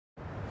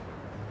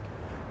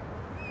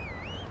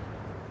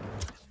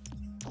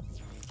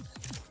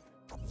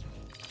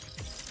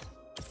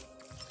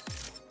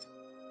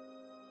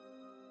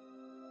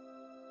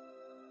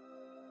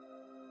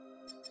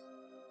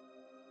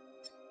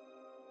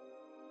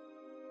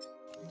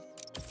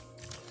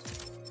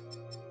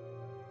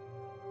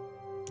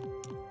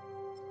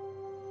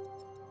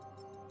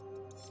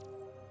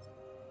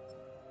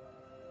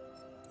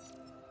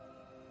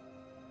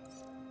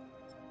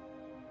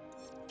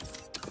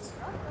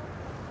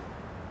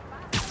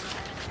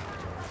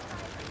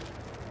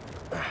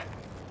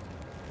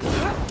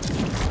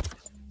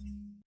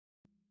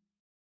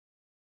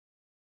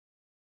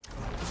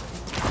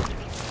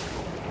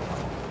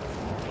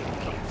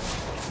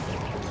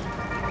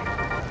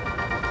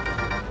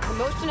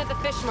Commotion at the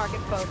fish market,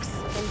 folks,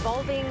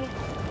 involving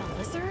a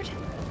lizard?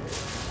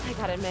 I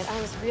gotta admit,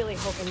 I was really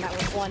hoping that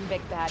was one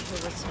big bad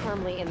who was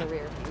firmly in the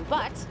rear view,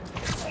 but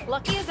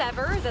lucky as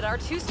ever that our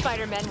two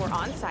Spider-Men were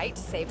on site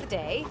to save the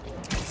day.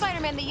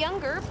 Spider-Man the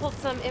younger pulled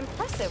some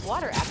impressive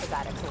water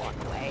acrobatics along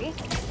the way.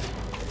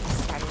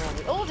 Spider-Man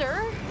the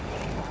older,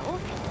 well,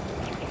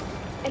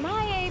 am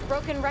I a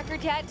broken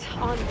record yet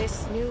on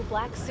this new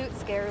black suit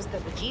scares the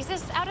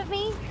bejesus out of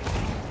me?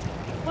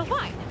 Well,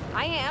 fine,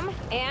 I am,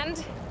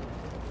 and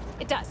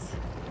it does.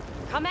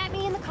 Come at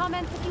me in the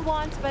comments if you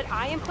want, but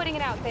I am putting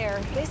it out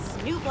there. This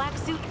new black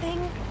suit thing,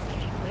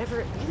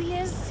 whatever it really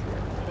is,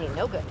 it ain't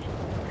no good.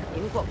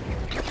 End quote.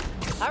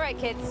 All right,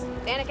 kids,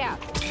 panic out.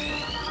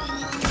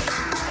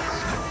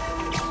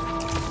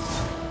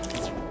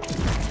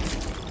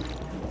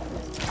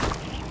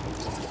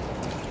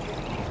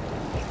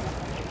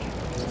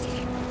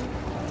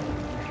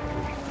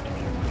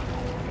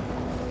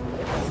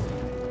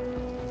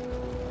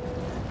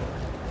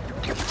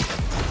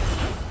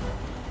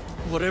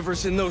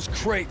 Whatever's in those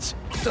crates,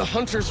 the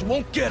hunters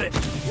won't get it.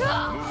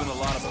 Moving a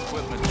lot of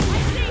equipment.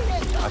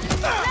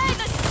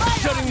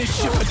 Shutting this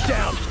shipment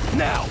down,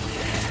 now!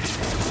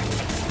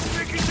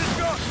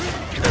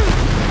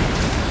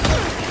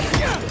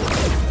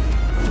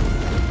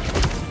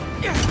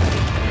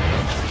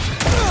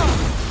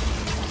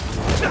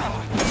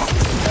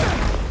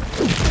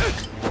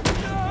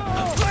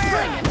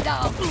 Bring him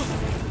down!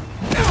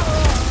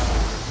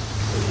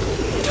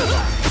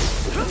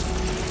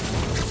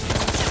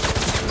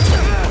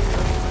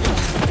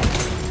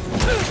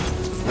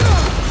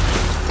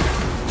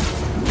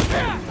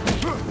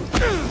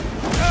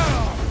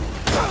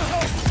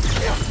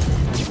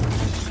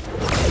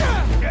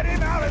 Get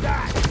him out of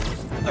that!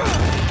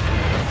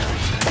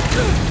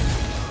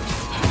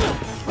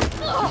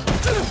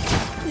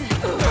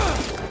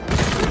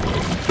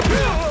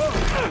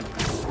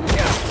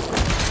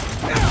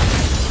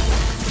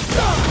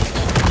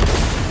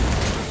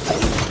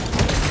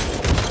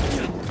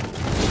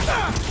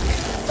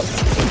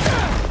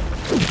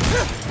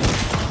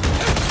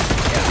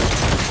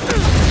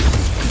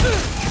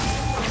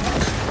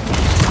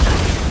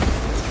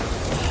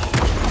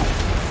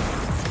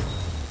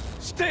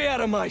 Stay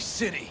out of my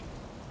city!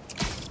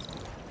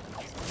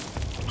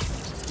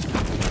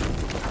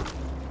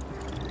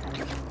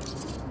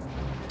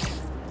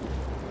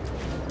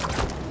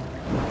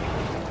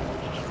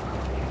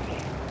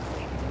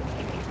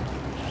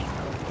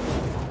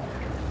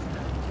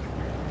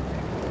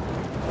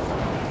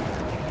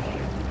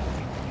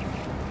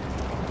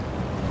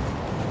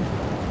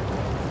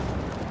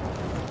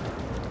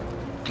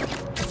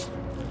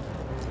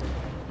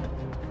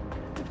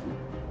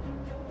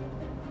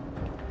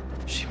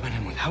 She went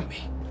in without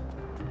me.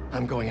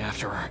 I'm going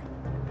after her.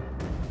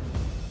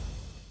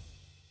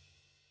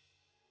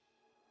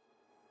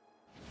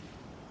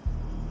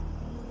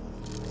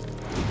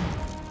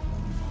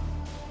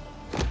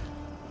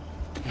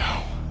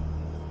 No.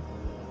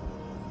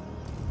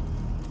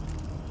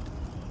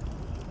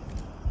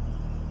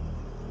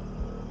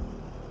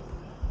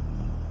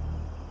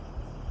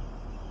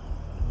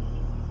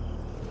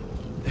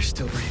 They're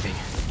still breathing.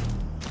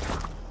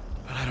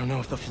 But I don't know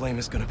if the flame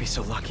is gonna be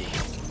so lucky.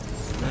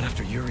 Not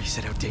after Yuri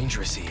said how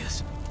dangerous he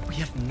is. We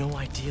have no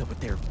idea what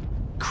their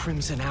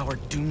Crimson Hour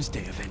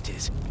Doomsday event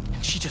is,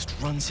 and she just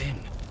runs in.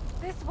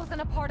 This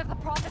wasn't a part of the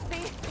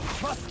prophecy.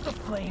 Trust the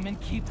flame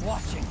and keep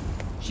watching.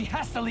 She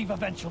has to leave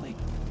eventually.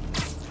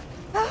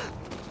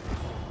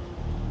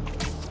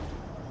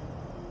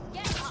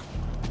 Get up!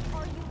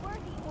 Are you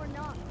worthy or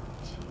not?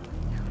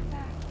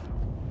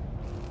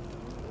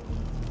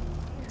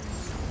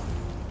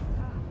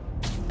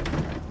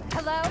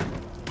 Hello?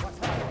 What's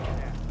happening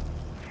there?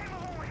 I'm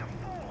only a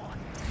fool.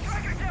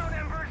 Strike her down,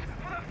 Embers,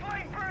 for the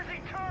flame burns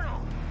eternal.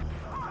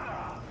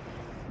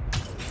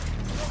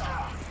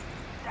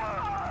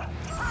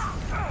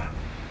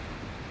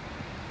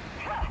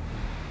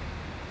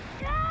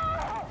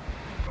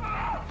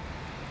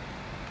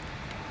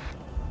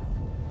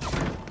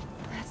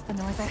 That's the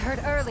noise I heard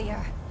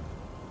earlier.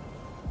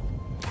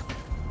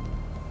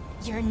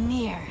 You're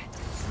near.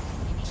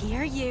 I can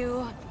hear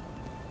you.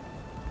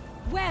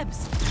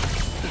 Webs!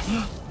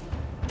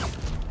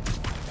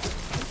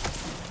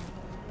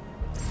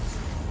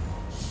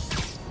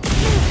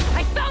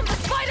 I found the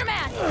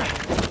Spider-Man!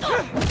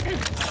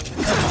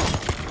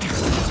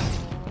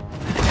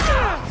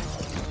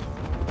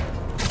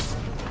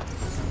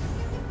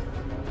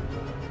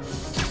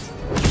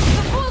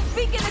 The Fool's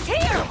Beacon is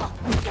here!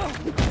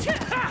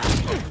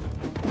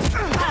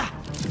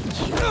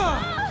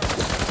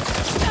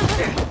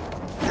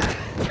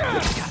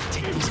 Gotta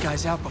take these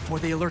guys out before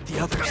they alert the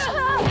others.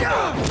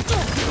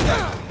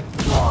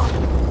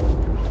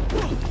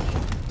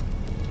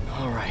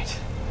 All right.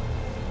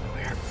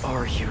 Where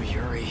are you,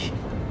 Yuri?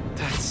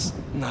 That's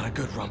not a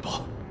good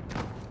rumble.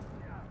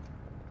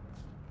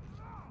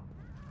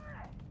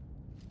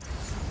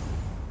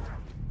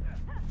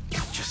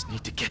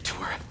 need to get to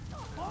her.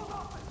 Hold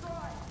off the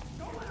drive!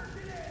 Don't let her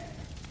get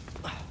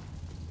in!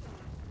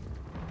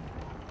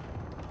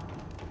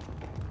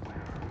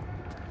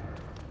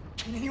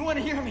 Can anyone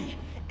hear me?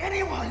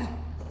 Anyone?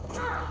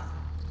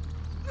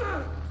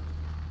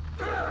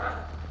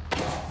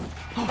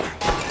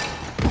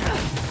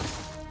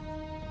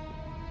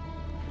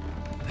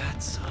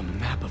 That's a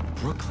map of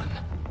Brooklyn.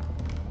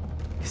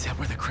 Is that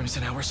where the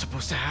Crimson Hour's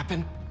supposed to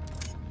happen?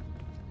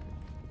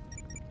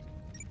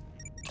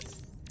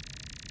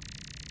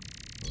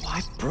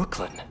 Why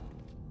Brooklyn?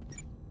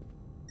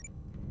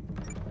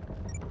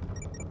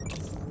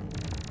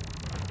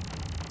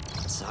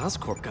 What's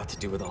Oscorp got to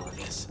do with all of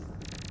this?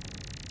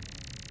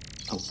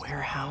 A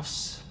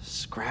warehouse,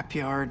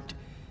 scrapyard,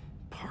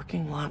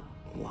 parking lot,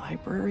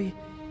 library?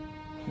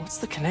 What's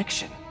the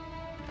connection?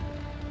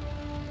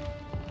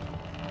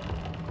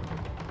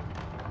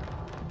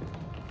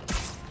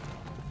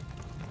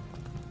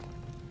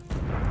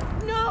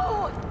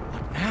 No!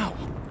 What now?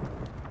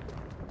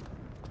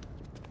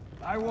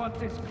 I want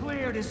this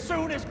cleared as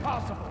soon as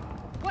possible.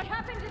 What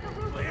happened to the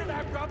roof? Clear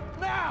that rubble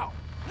now!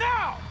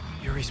 Now!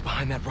 Yuri's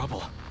behind that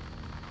rubble.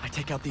 I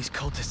take out these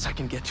cultists, I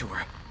can get to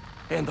her.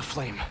 And the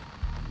flame.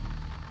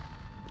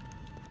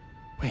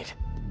 Wait.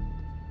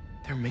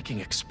 They're making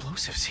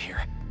explosives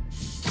here.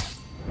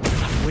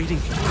 I'm waiting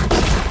for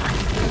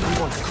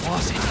everyone to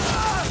closet.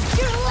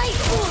 You're late,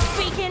 fool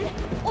beacon!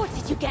 Or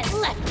did you get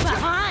left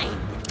behind?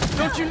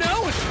 Don't you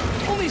know?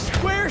 Only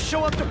squares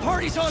show up to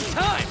parties on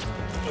time!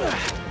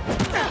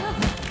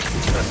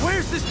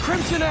 Where's this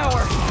Crimson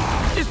Hour?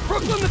 Is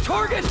Brooklyn the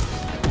target?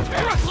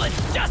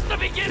 Brooklyn's just the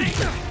beginning!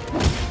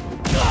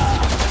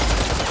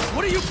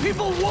 What do you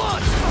people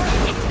want?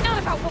 It's not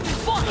about what we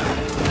want!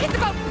 It's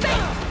about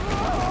fate!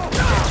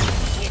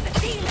 He's a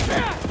demon!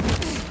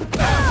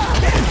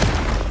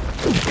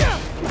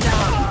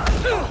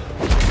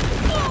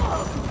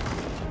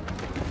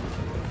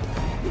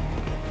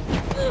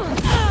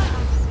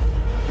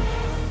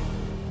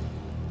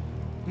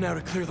 Now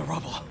to clear the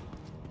rubble.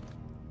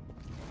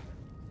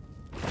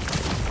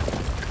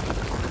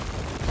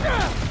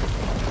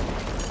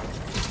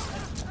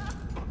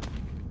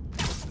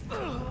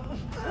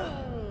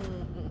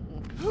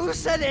 Who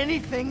said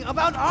anything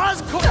about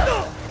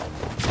Oscorp?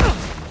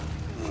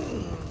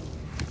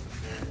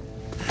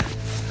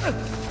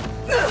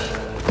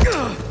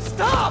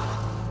 Stop!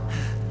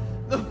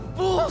 The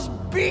fool's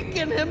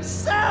beacon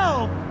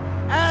himself!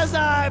 As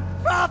I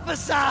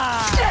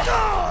prophesied!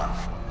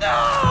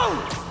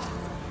 No!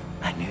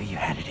 I knew you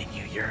had it in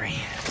you, Yuri.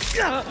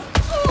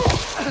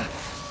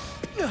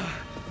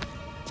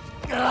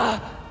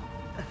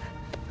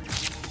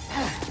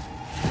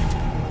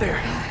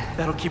 There.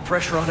 That'll keep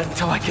pressure on it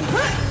until I can...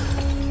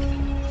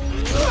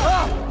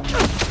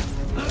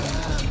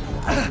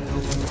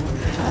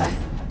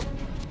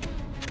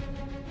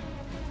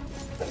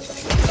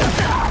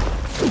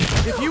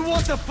 If you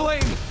want the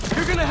flame,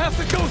 you're gonna have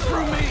to go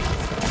through me!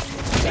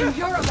 And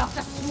you're about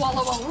to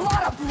swallow a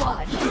lot of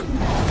blood!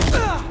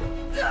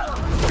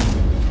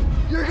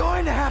 You're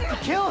going to have to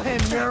kill him,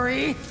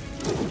 Yuri!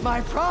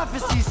 My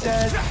prophecy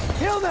says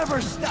he'll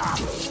never stop!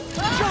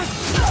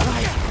 Just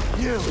like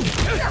you!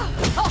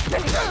 I'll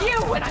finish you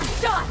when I'm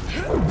done!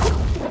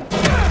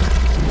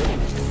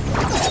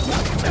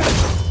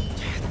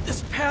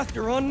 This path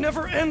you're on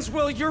never ends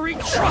well, Yuri.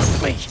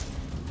 Trust me!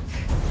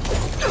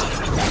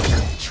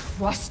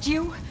 Trust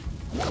you?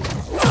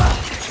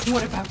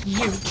 What about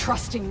you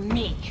trusting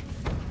me?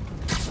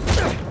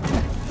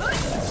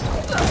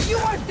 You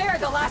weren't there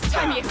the last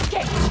time he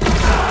escaped!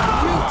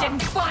 You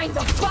didn't find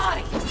the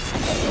bodies!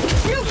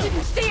 You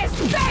didn't see his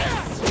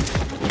face!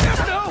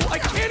 No, I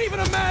can't even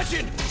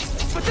imagine!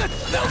 But that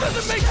still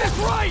doesn't make this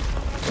right!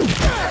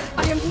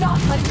 I am not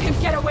letting him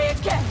get away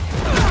again!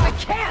 I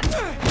can't!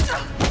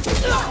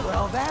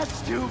 Well,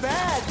 that's too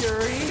bad,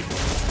 Yuri.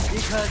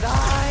 Because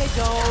I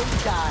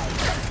don't die.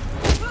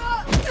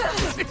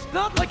 It's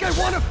not like I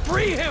want to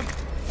free him!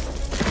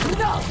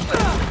 No!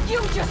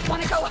 You just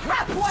want to go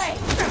halfway!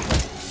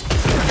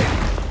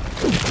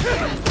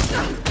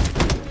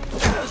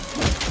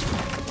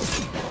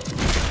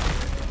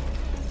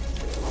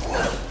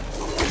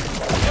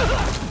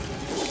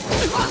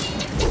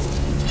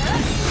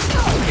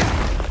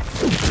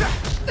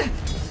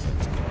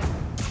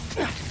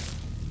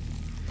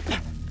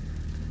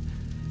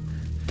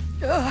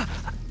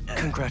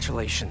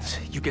 Congratulations.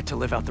 You get to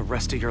live out the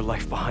rest of your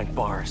life behind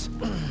bars.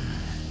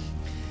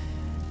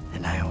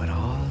 And I owe it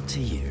all to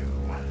you.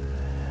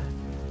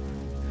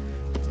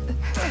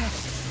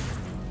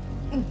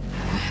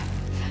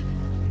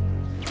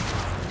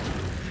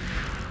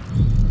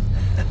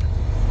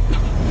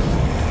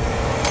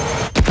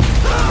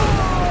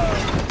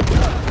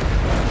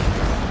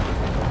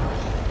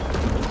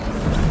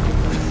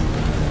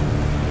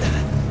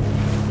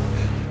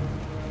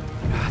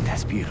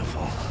 That's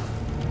beautiful.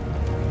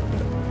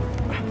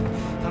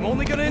 I'm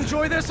only gonna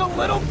enjoy this a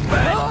little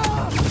bit!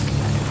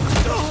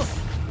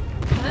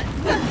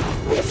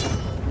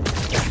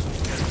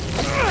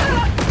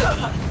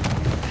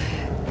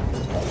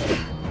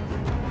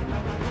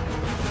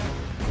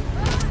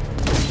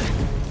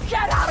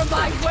 Get out of my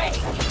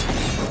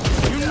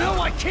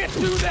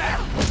do that!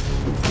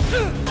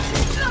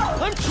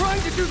 I'm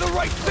trying to do the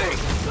right thing!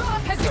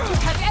 As if you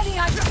have any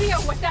idea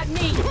what that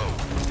means!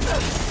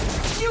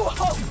 You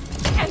hope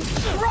and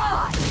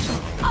try!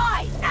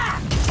 I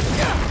act!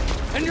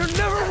 And you're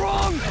never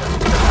wrong!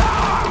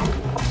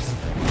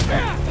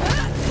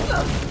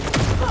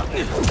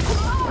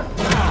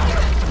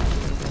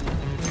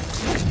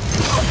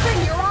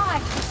 Open your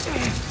eyes!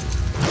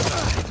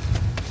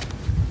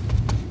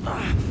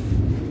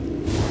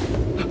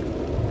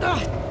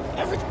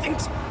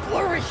 Everything's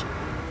blurry!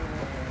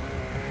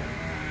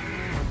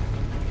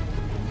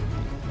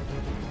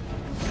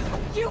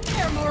 You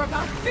care more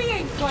about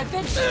being good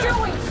than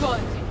doing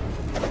good!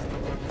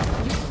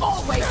 You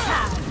always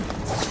have!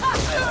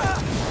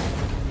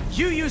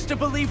 You used to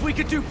believe we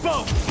could do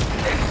both!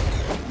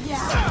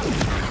 Yeah,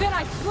 then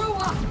I grew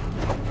up!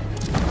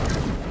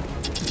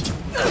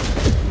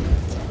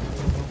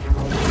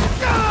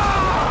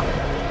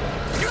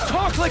 You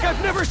talk like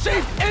I've never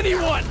saved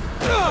anyone!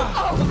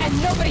 Oh,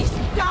 and nobody's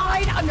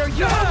died under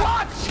your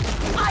watch?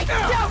 I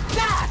doubt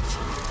that!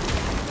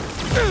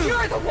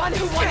 You're the one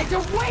who wanted to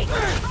wait!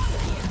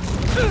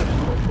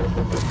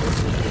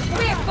 If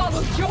we had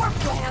followed your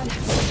plan,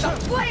 the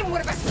flame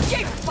would have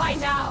escaped by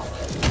now!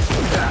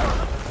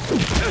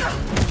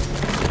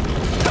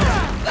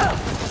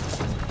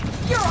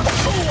 You're a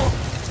fool!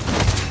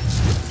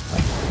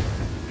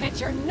 And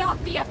you're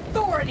not the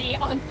authority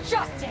on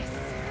justice!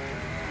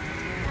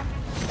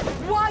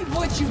 Why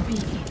would you be?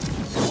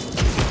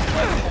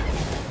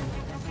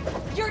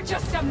 You're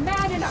just a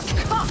man in a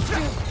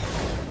costume!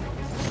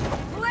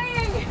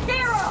 Playing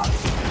hero!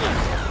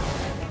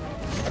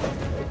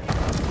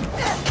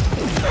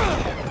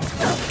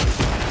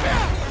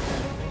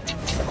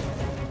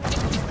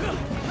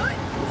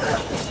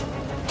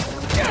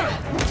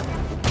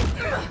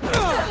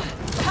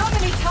 How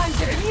many times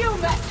have you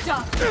messed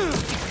up?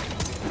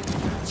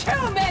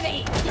 Too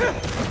many!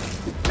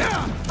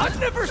 I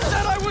never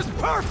said I was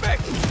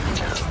perfect!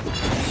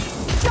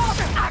 Stop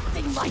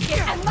acting like it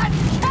and let's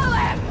kill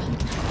him!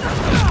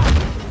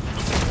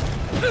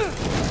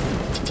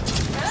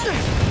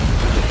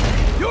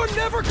 You're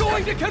never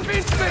going to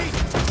convince me!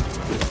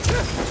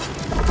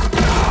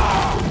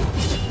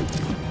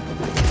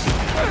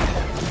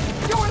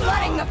 You're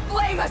letting the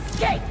flame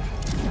escape!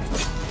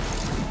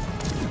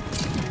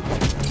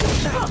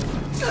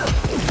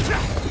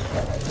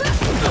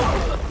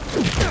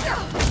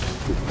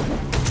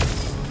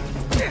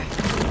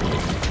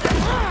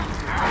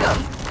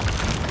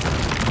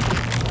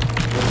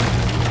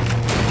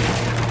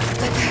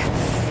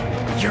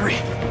 Yuri!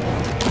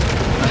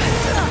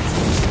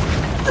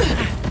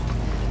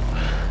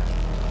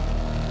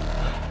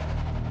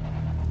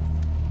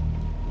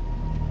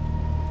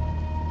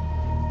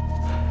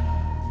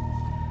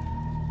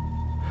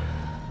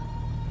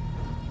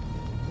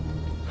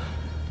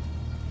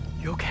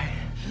 You okay?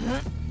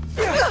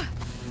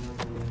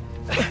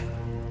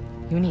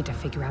 You need to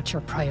figure out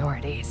your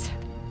priorities.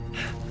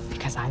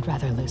 Because I'd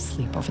rather lose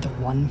sleep over the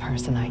one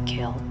person I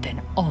killed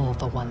than all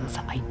the ones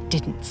I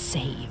didn't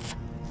save.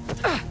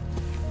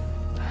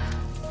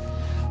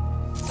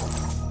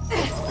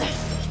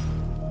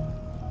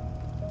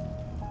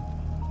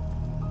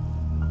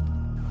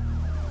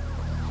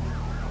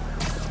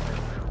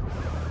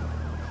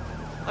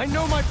 I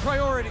know my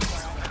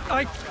priorities.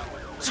 I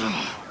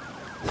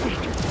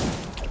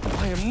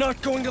am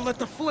not going to let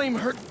the flame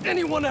hurt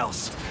anyone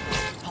else.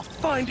 I'll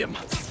find him.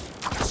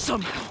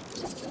 Somehow.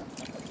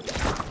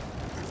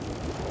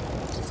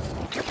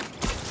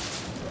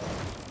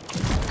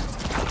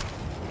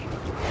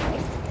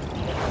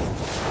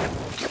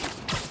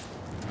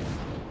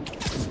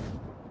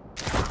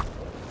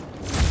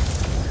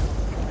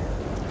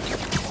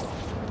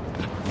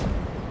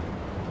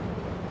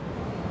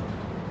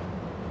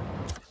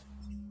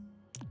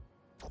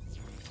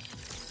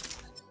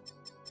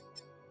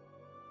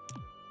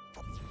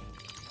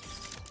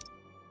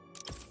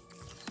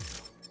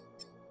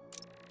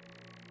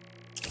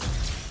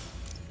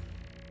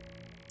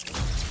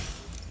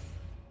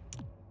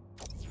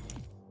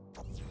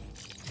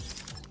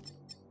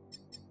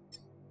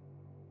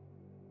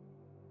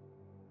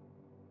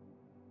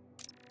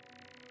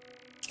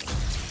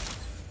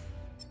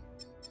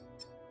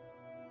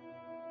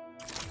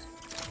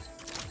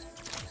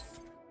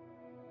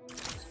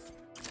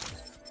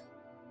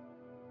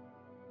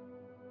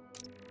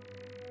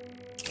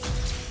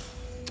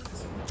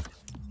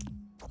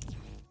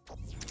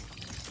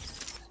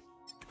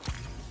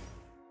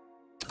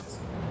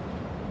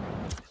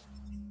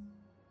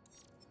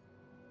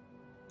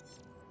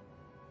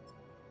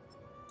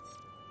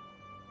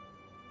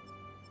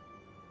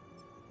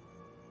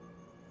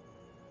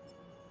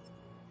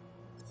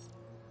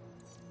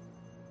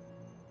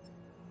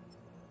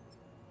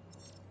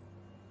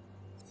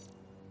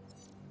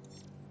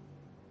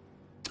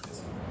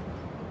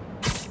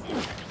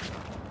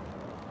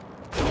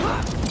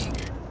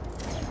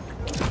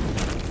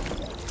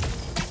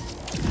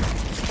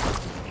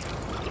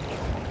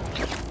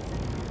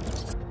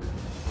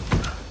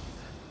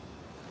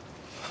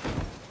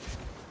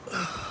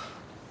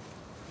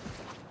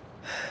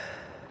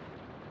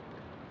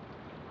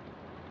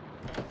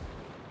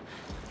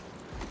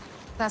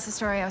 That's the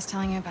story I was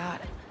telling you about.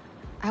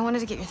 I wanted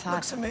to get your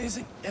thoughts. Looks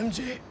amazing,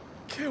 MJ.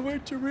 Can't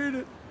wait to read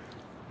it.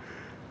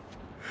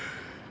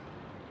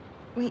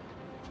 Wait.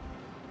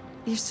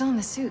 You're still in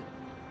the suit.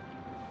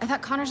 I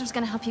thought Connors was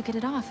gonna help you get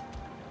it off.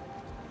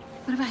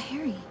 What about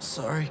Harry?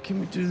 Sorry, can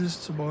we do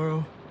this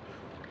tomorrow?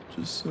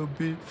 Just so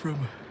beat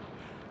from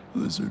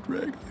Lizard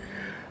Wrangling.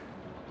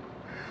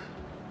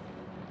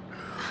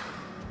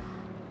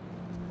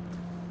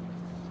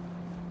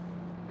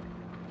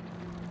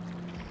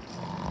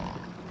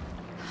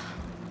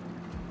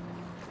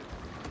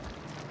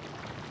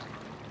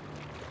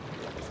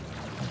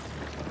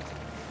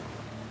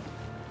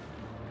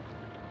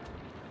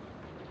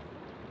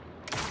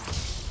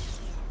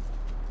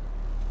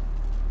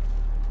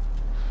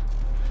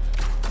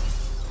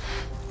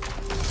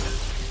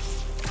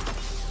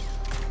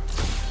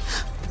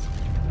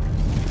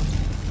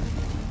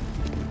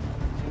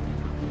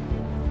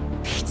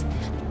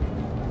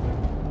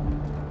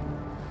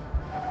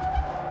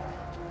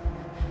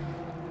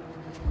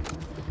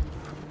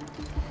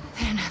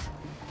 They don't have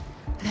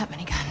that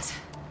many guns.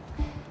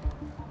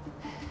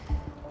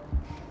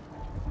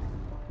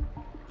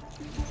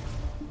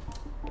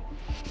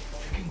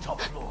 Picking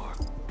top floor.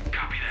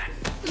 Copy that.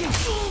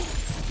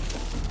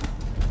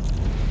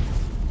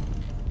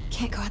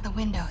 Can't go out the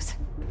windows.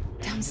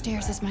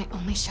 Downstairs is my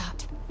only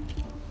shot.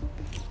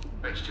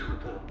 H2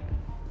 report.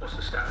 What's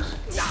the status?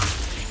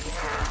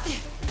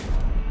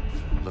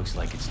 Looks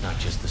like it's not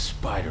just the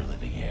spider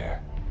living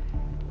here.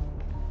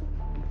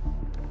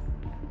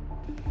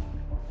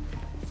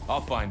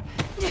 I'll find.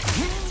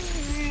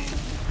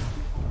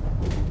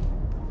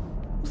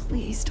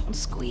 Please don't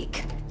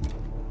squeak.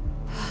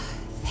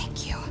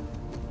 Thank you.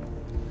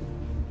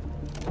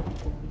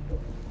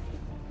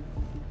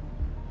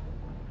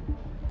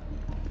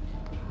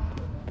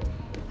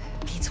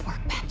 Pete's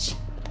workbench.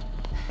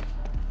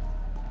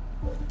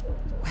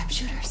 Web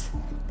shooters.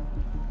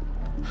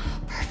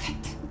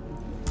 Perfect.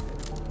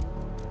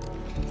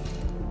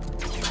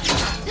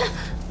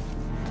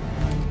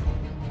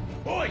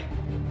 Oi!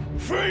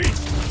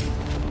 Freeze!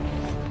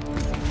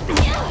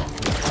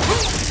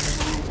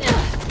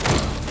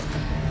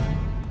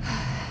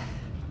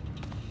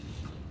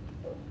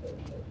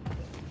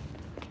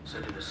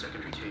 Send in a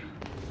secondary team.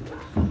 For a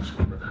full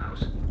sweep of the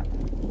house.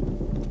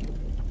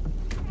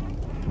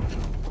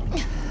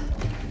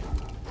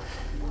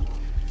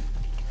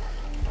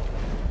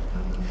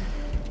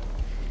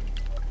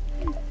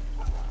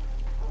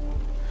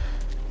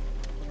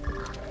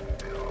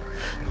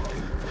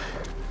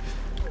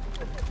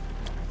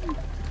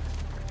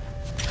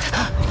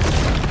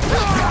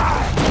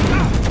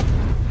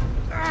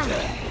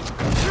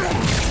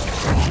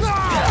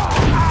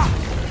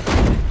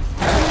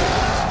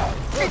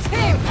 It's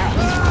him!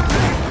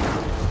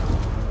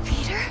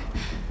 Peter?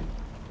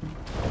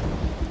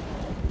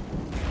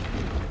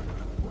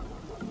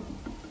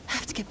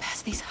 Have to get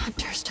past these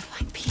hunters to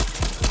find Pete.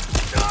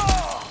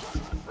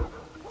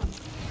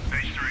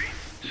 H3,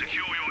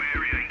 secure your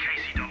area in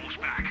case he doubles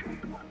back.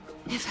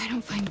 If I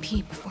don't find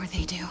Pete before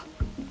they do,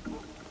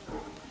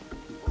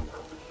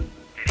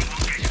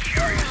 Anyone gets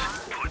curious,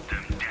 put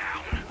them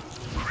down.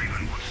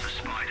 Craven wants the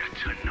spider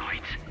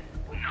tonight.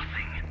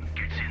 Nothing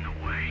gets in the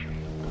way.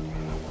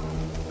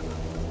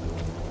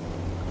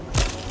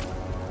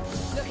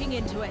 Looking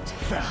into it.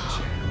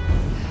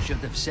 Should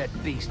have set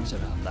beasts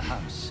around the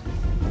house.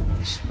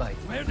 Despite...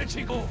 Where did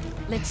she go?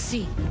 Let's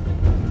see.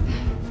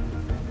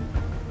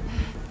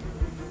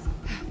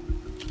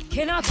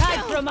 Cannot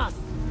hide from us.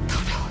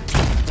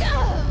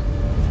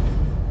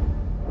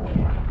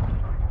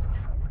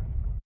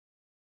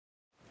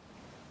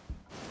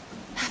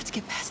 have to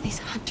get past these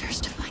hunters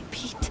to find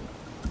Pete.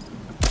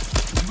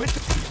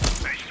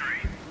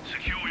 H3,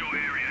 secure your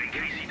area in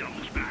case he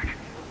doubles back.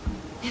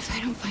 If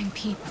I don't find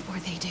Pete before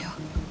they do,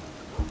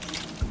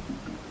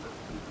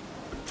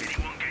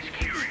 Anyone gets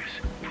curious,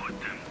 put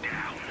them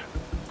down.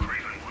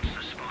 Craven wants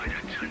the spider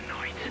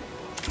tonight.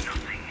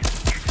 Nothing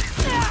gets in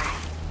the way.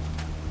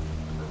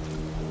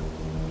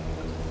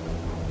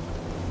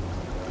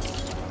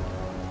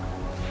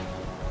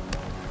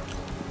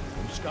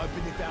 I'm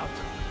scoping it out.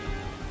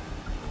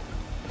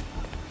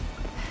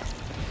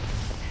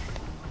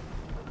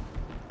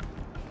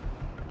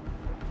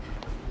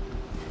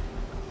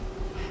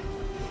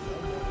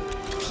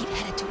 Pete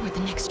headed toward the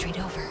next street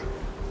over.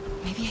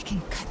 Maybe I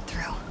can cut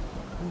through.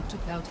 Who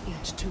took out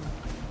H2?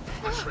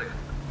 That's clear.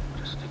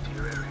 Just stick to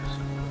your areas.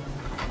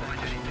 Find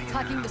anything in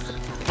Hacking the the...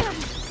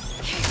 house.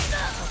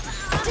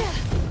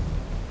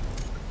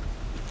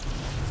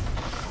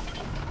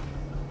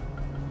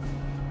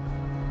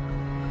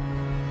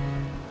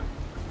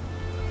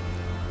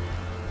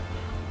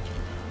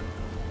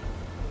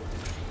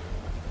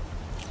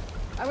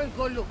 I will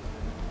go look.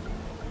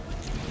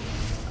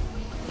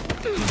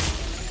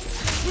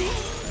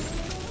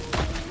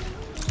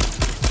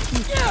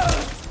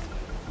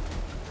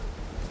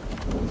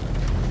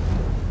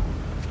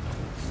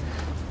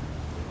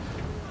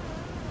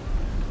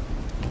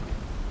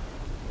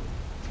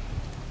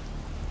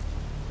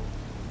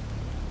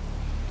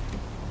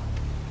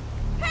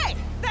 Hey!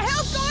 The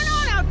hell's going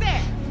on out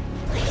there?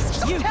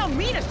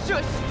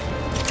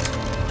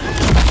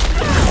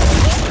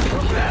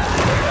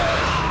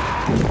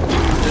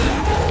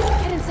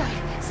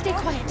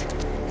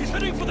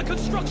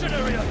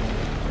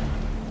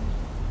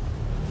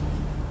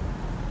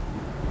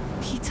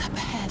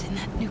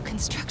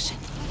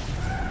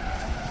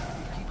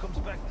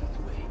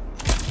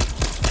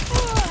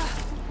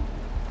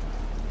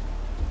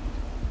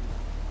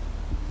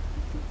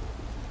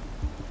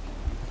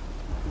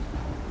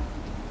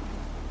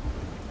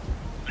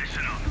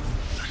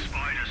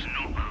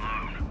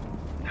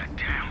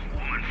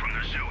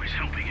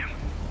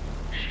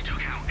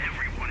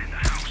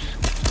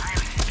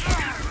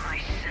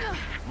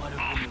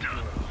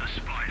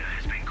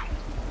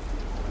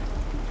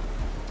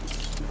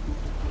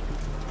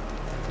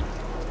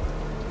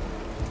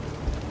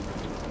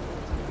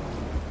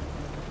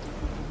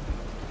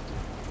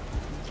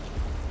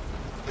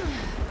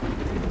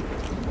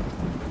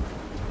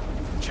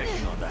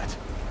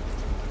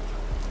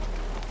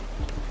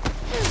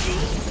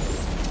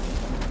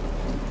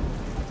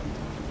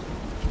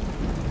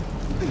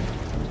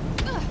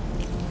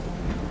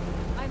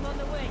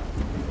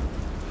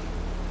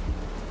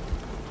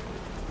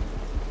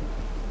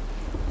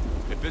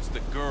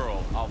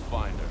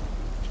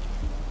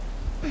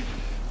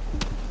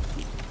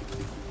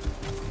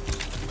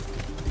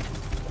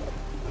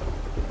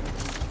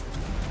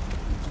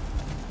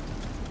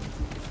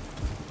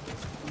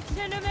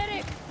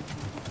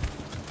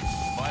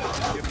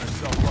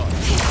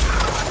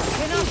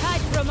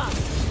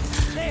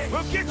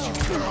 I'll get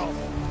you, girl!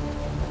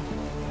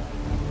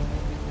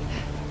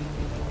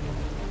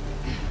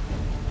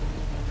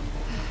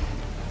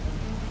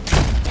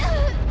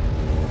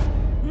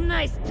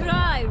 Nice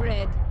try,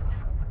 Red.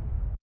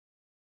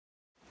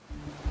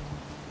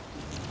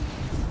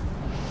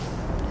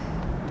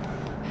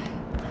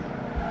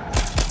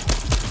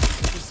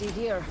 You see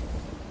here.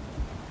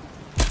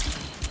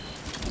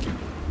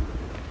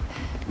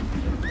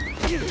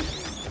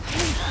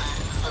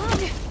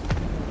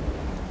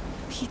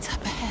 Pete's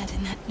up ahead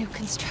in that new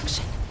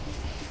construction.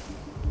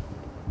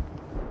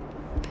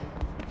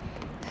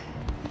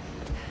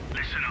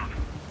 Listen up.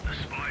 The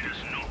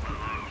spider's not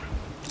alone.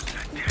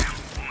 That damn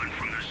woman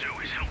from the zoo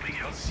is helping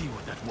him. Let's see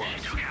what that was.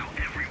 She took out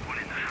everyone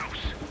in the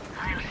house.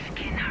 I'll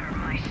skin her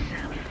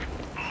myself.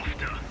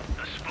 After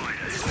the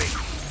spider is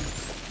legal.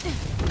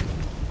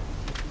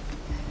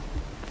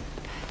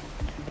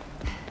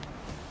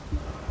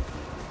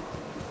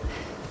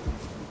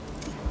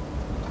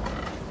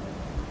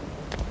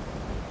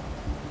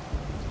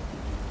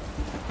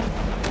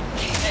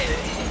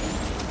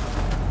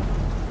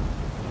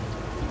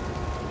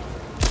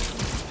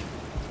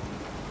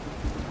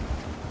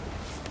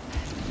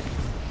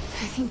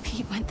 I think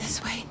Pete went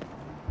this way.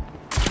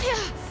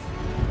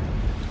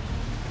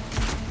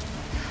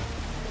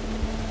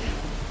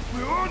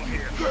 We're on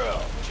here,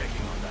 girl!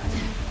 Checking on that.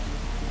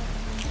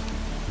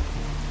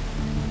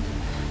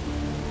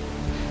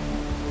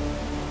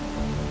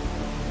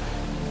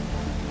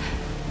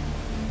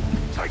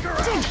 Take her out!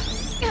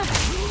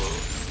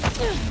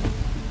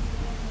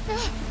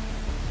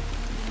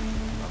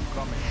 I'm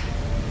coming.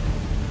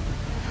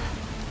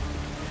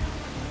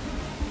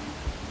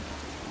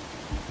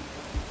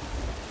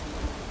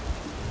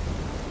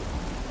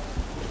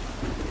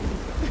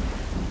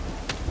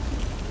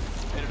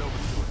 Headed over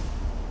to it.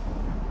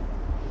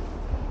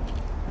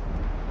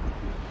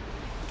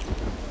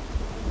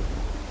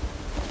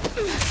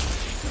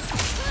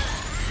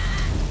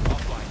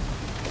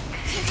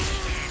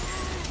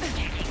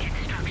 Checking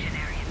construction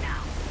area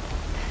now.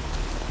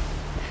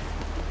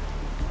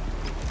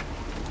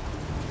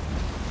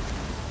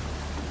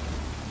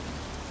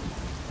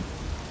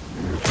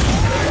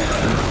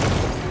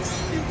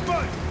 In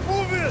front!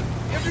 Move in!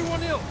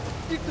 Everyone else,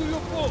 stick to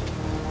your post!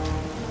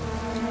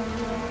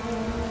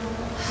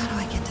 How do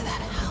I get to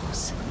that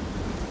house?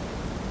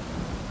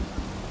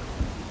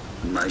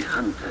 My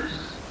hunters,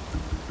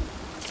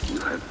 you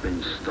have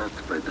been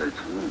stalked by that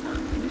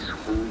woman this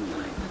whole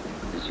night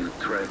as you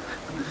tracked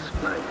the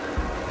spider.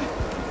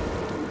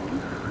 When you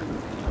find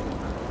her,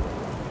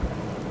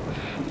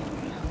 she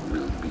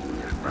will be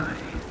nearby.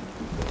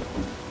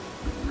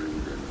 Bring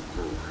them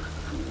both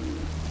to me.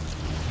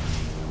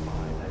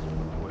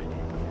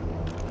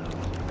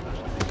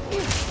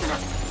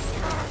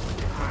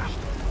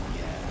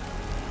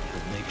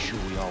 But make sure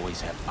we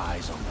always have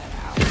eyes on that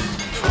house.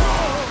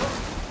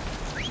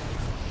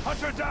 Hunt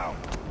her down!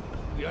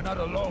 We are not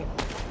alone.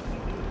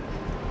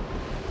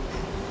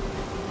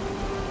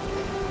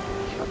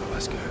 Ich habe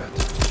was gehört.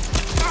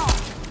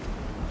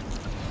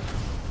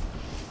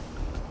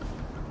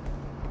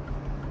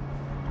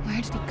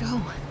 Where did he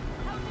go?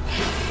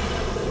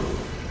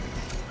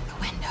 The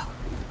window.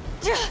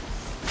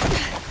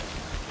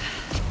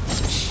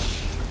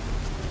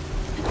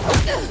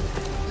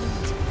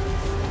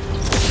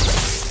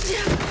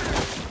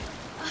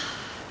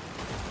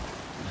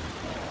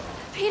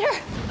 Peter,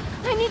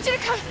 I need you to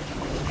come.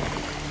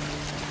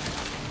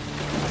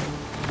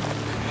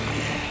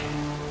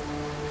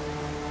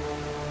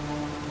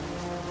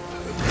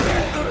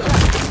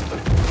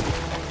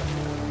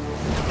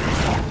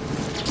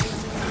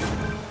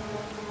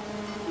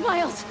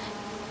 Miles,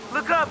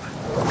 Look up!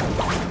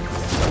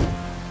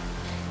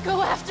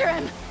 go after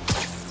him.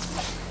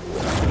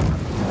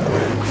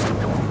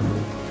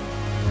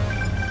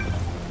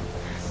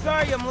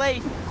 Sorry I'm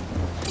late.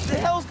 What the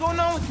hell's going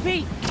on with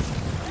Pete?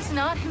 He's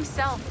not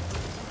himself.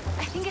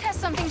 I think it has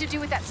something to do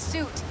with that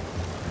suit.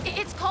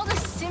 It's called a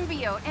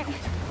symbiote, and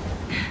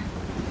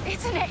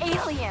it's an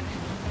alien.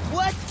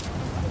 What?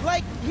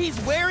 Like he's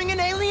wearing an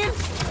alien?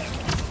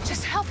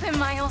 Just help him,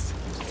 Miles.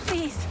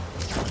 Please.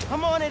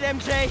 I'm on it,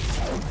 MJ.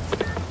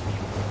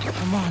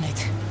 I'm on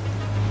it.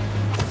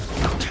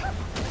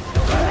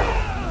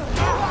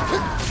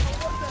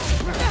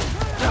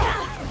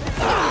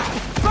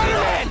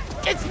 Spider-Man!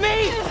 It's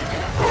me!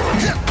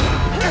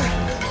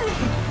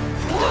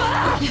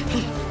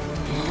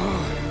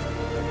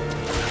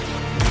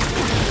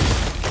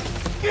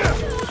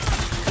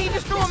 He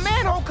just threw a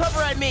manhole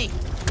cover at me!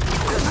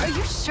 Are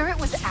you sure it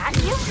was at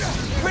you?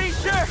 Pretty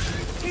sure!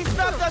 He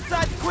stopped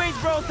outside the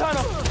Queensboro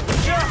tunnel!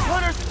 There are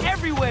hunters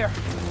everywhere!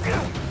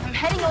 I'm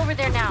heading over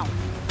there now.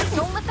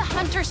 Don't let the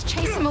hunters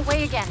chase him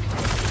away again.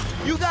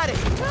 You got it!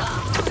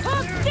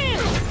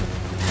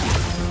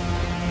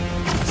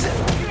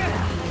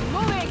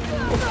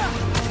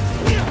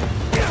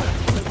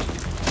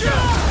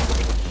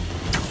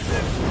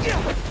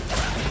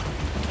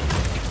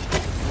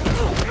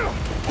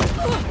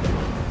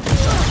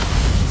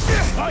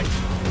 Hey!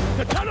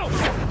 The tunnel!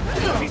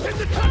 He's in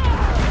the tunnel!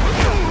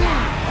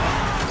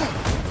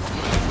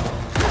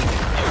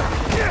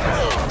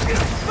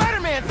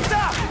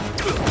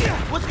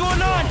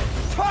 going on?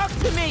 Talk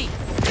to me!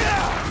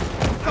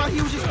 Thought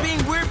he was just being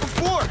weird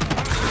before.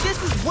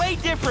 This is way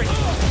different.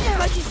 It's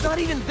like he's not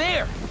even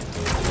there.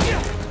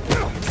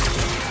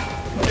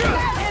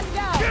 Let him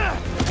down!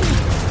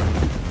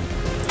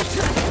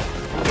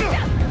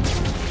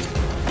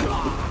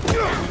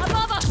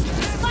 Above us!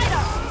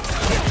 Spider!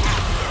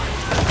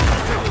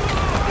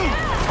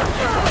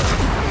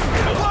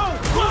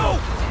 Whoa!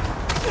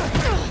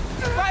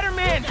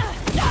 Spider-Man!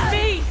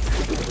 Me!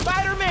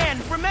 Spider-Man!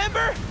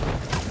 Remember?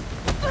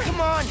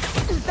 Come on!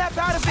 Snap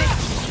out of it!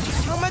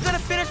 How am I gonna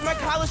finish my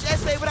college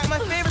essay without my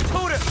favorite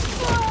tutor?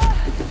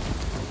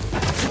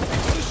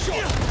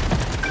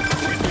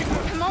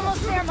 I'm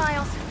almost there,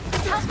 Miles.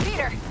 How's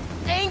Peter?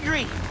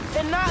 Angry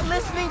and not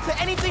listening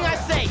to anything I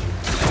say.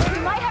 We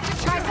might have to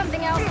try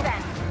something else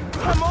then.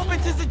 I'm open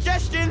to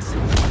suggestions.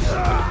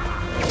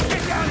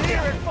 Get down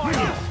here and fight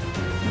him!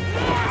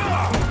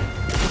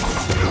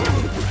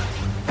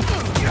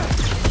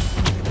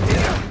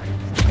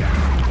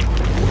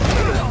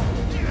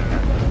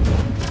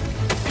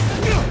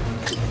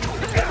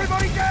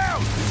 Everybody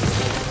down!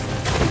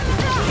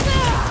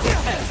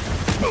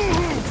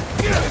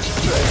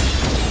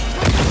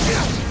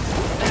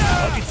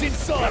 It's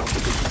inside!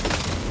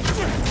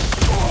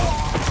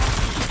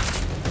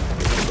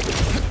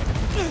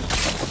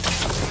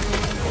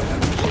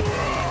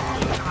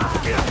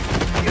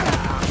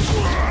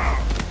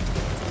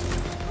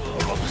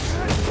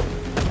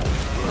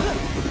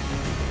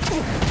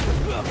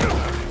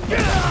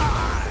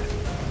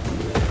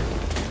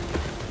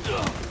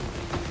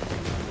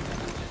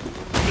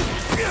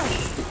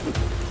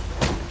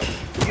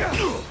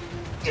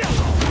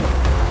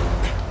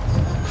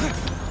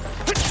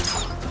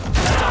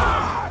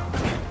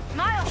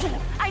 Miles,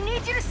 I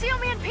need you to seal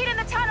me and Pete in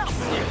the tunnel.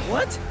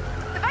 What?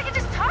 If I can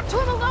just talk to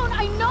him alone,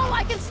 I know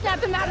I can snap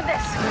him out of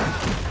this.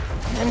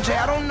 MJ,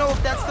 I don't know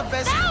if that's the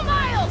best... Now,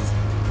 Miles!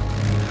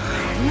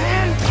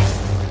 Man!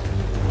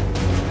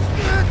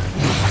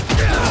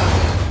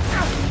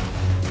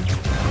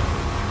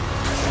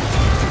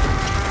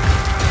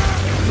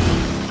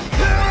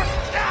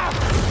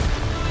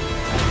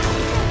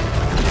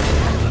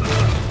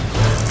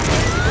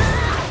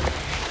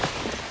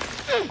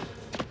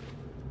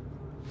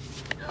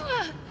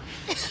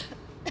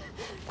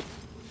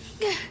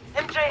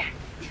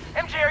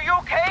 MJ, are you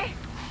okay?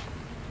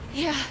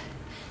 Yeah.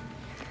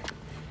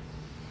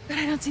 But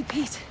I don't see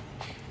Pete.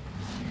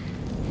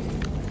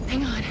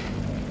 Hang on.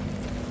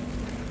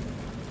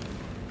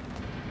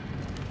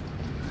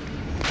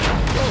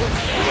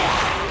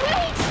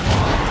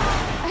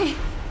 Wait!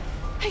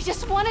 I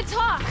just want to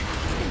talk.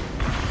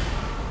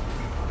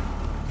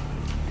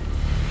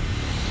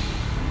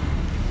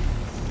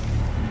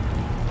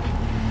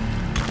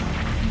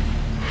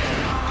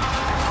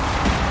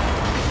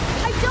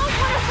 I don't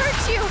want to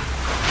hurt you.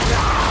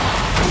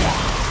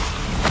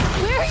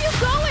 Where are you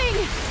going?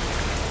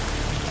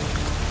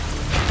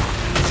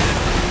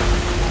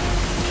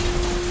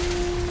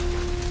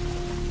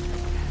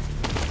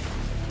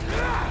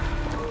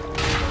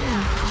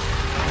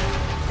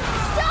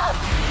 Stop!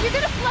 You're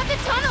gonna flood the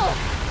tunnel!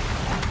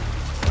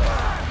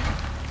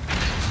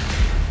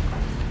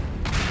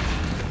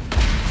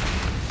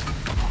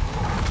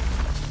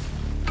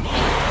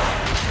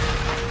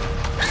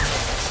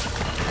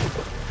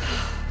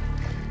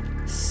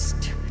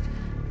 Stupid.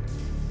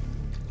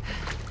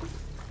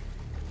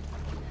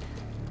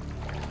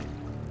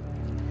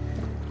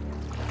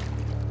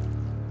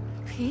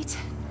 Pete?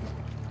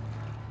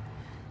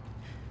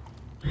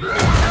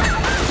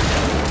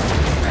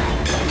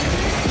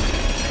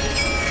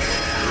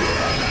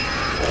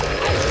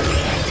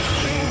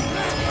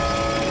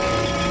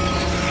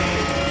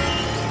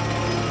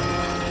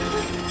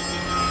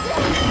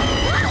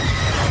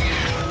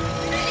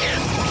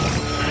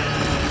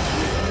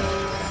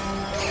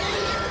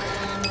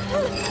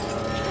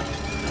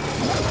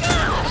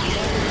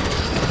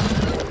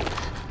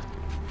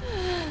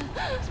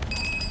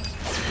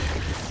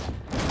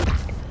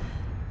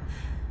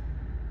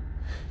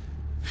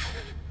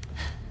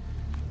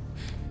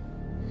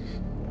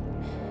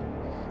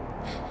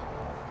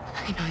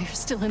 I know you're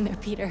still in there,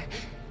 Peter.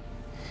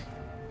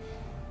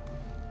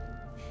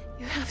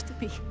 You have to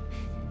be.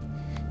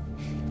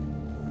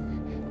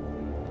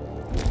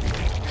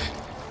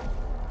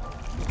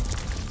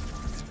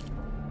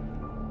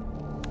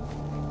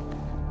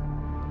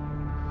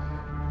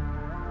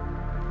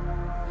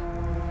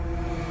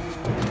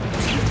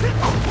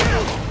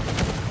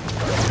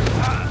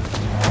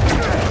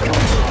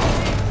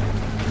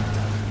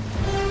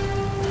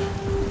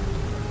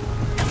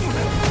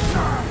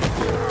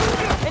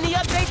 Any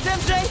updates,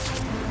 MJ?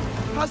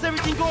 How's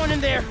everything going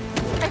in there?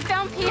 I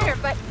found Peter,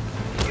 but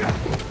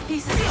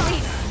he's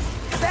asleep.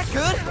 Is that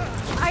good?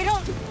 I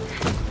don't...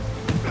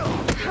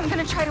 I'm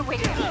gonna try to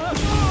wake him.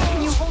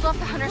 Can you hold off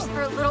the hunters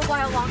for a little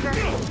while longer?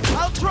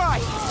 I'll try.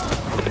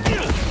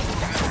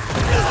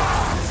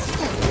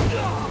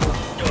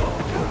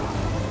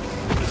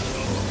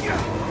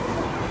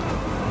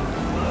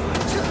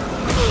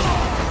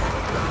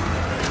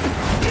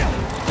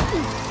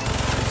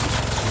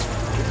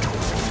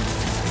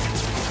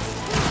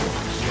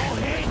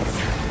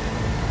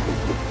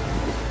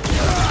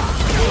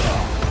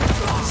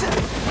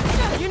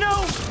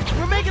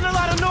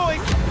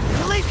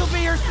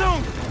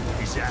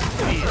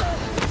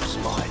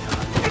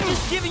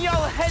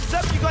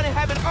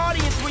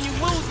 audience when you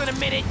lose in a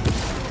minute.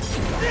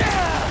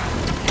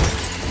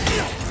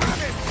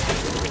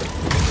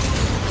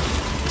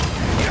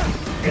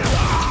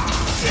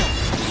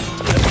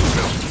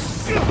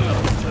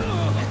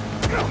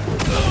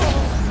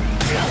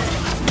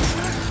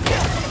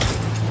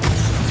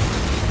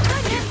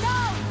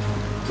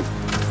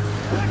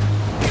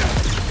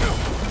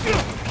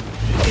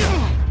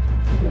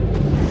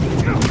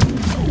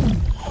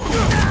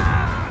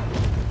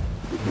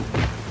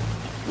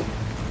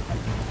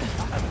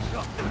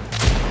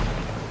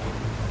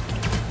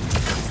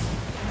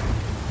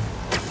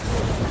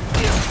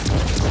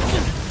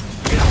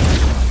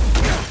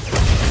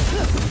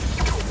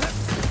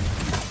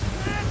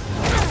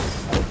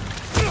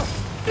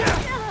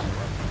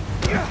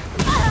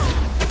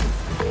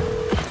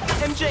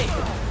 MJ,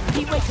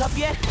 he wake up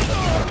yet?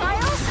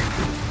 Miles?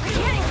 I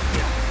can't.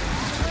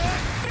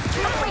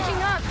 I'm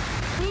waking up.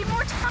 Need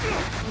more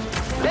time.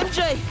 MJ!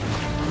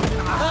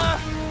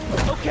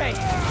 Okay.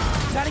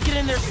 Gotta get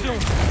in there soon.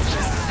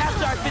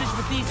 After I finish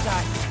with these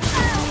guys.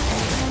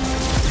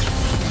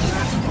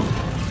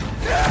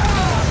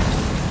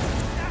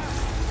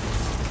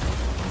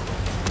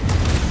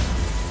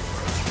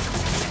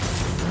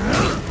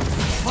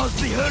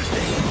 Must be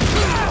hurting.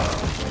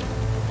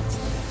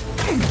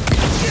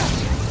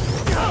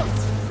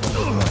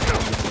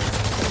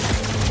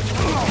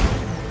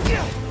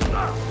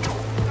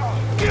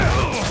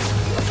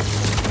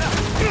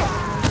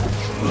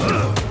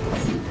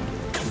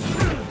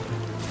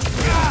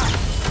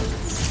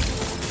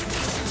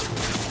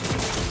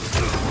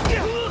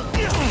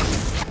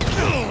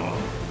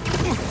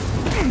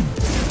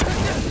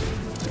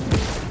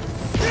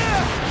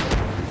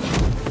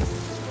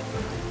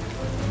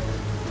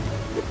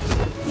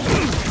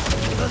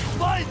 The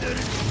spider!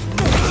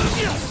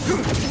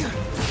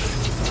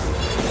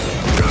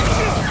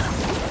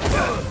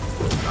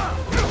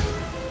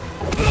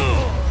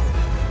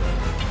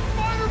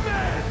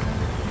 Spider-Man!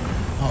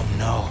 Oh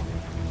no.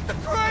 The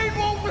crane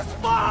won't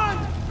respond!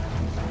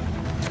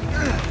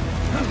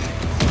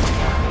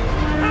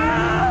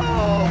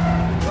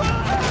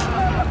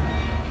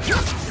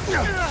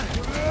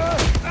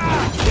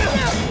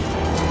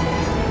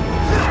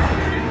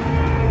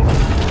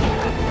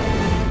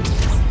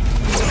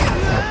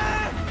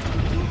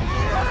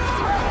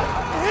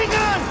 Hang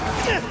on!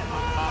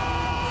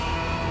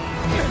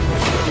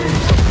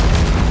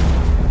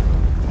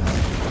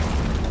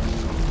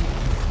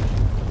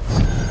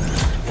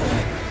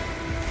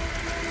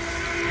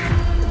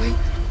 Wait.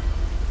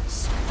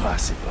 It's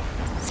possible.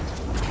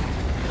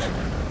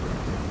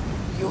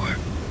 You're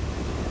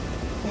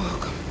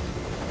welcome.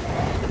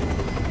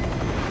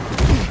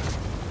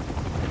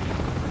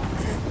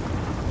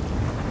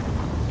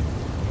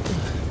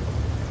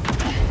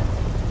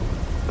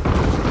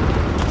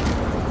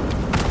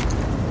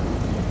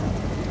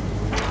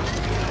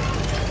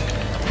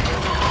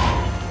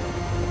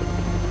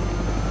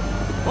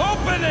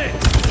 Open it!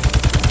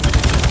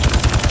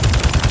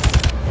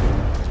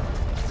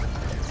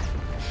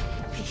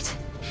 Pete,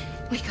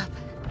 wake up.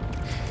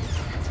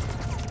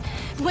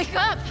 Wake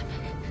up!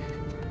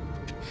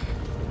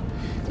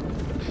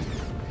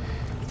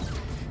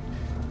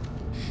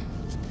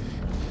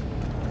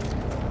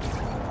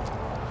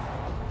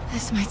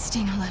 This might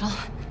sting a little.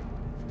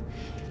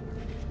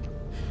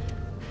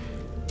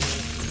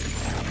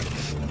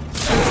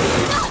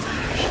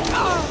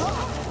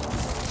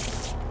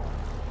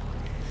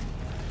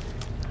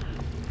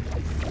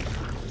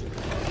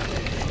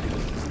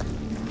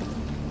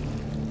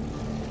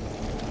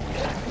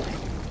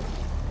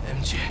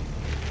 MJ.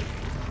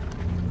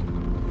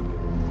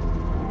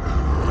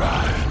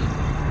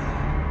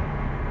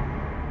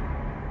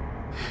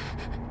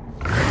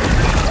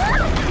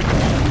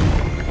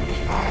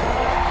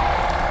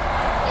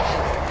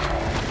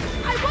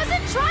 I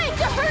wasn't trying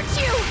to hurt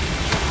you!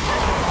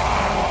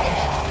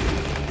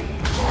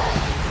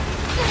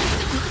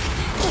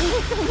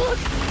 Look!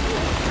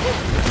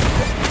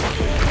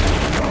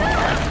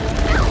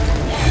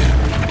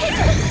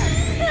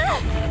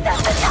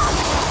 That's enough!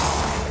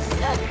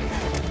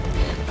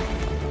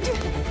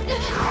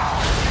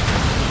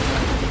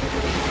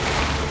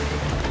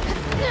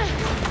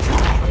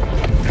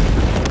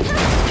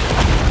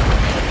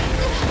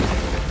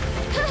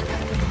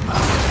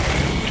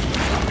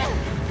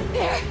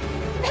 There!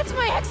 That's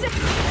my exit!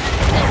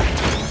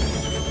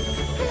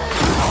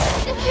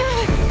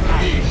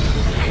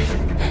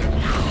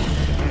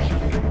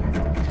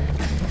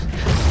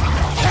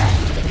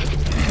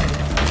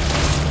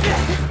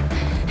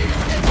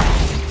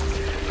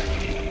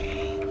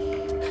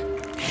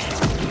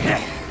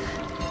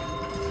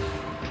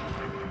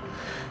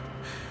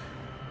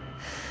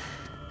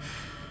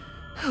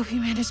 Hope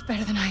you managed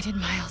better than I did,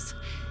 Miles.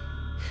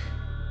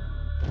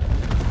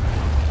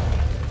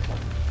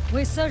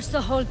 We searched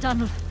the whole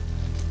tunnel.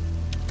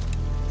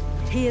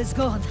 He is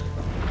gone.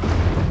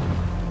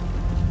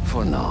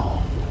 For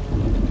now.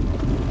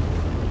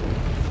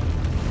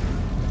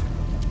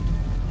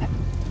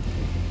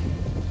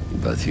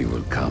 But he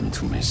will come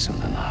to me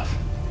soon enough.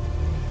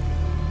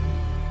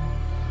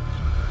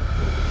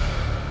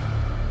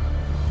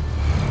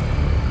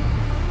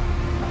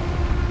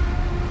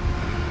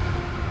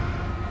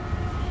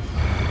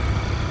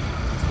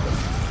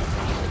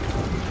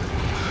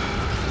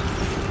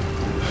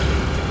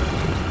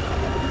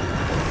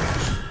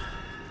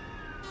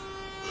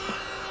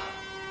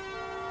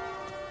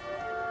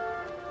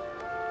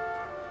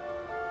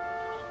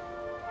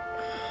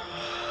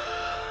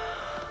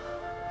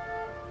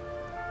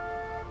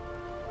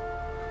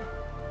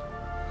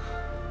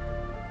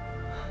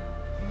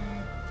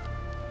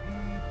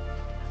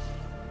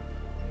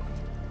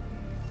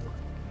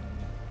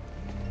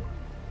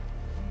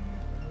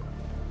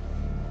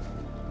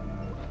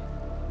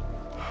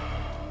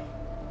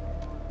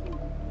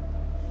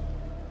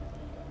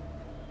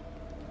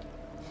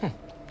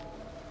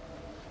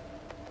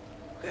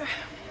 How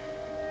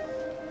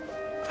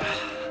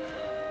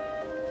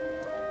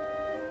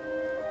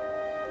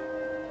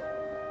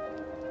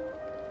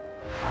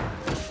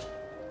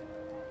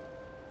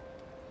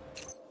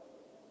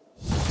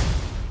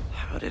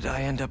did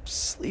I end up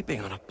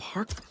sleeping on a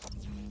park?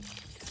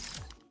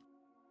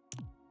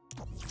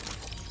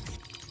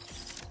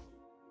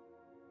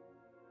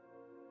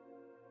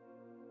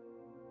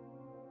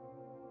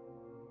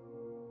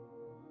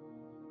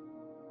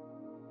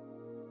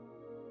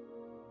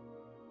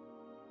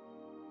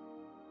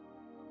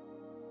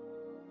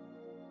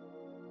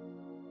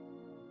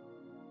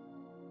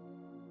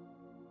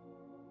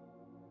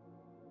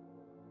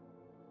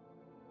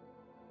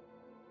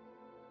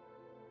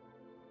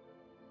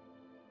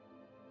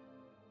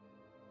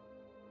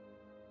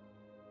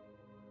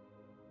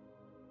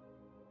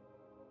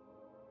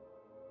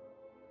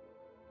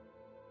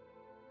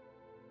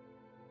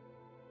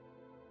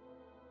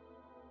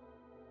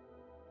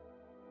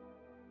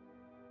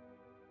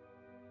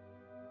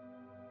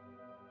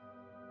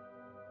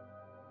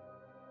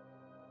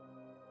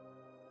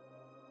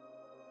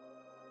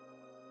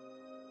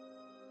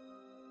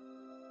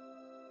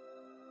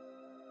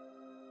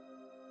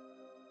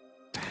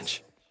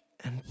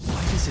 And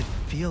why does it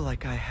feel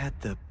like I had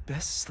the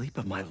best sleep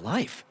of my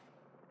life?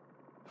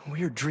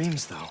 Weird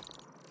dreams, though.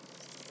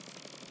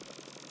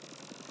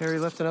 Harry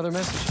left another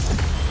message.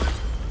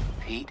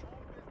 Pete,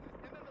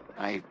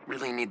 I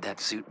really need that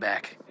suit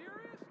back.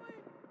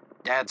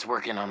 Dad's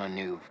working on a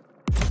new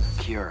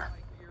cure,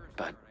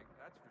 but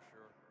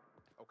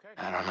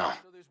I don't know.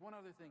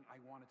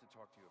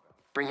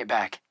 Bring it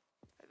back.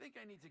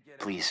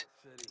 Please.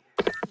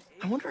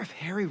 I wonder if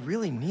Harry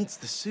really needs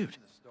the suit.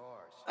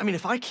 I mean,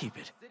 if I keep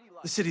it,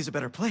 the city's a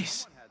better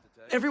place.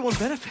 Everyone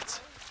benefits.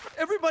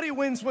 Everybody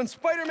wins when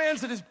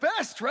Spider-Man's at his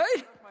best,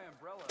 right?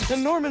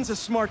 And Norman's a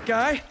smart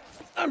guy.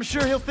 I'm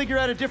sure he'll figure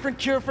out a different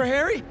cure for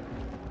Harry.